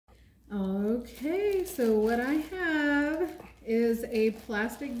Okay, so what I have is a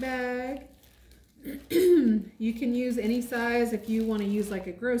plastic bag. You can use any size. If you want to use like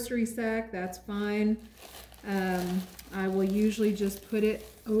a grocery sack, that's fine. I will usually just put it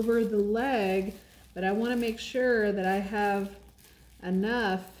over the leg, but I want to make sure that I have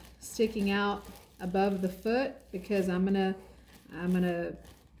enough sticking out above the foot because I'm gonna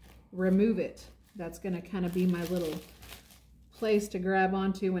remove it. That's gonna kind of be my little place to grab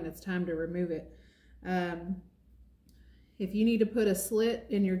onto when it's time to remove it. If you need to put a slit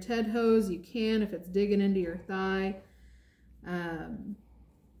in your Ted hose, you can if it's digging into your thigh.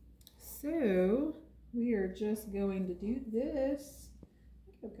 So we are just going to do this.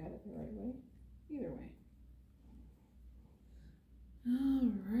 I think I've got it the right way. Either way.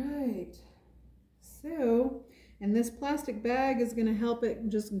 All right. So, and this plastic bag is going to help it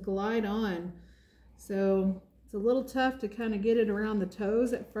just glide on. So it's a little tough to kind of get it around the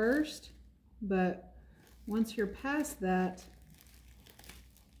toes at first, but once you're past that,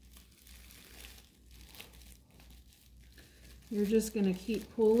 you're just going to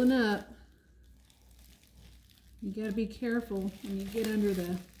keep pulling up. You got to be careful when you get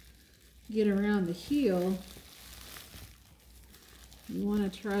around the heel. You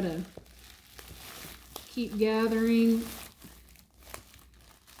want to try to keep gathering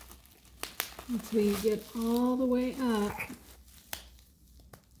until you get all the way up.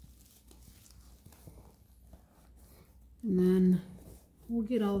 And then we'll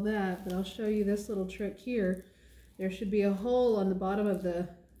get all that, but I'll show you this little trick here. There should be a hole on the bottom of the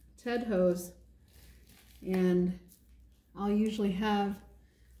Ted hose, and I'll usually have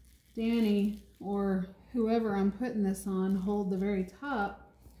Danny or whoever I'm putting this on hold the very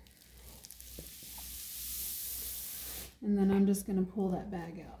top, and then I'm just going to pull that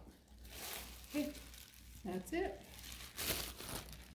bag out. Okay, that's it.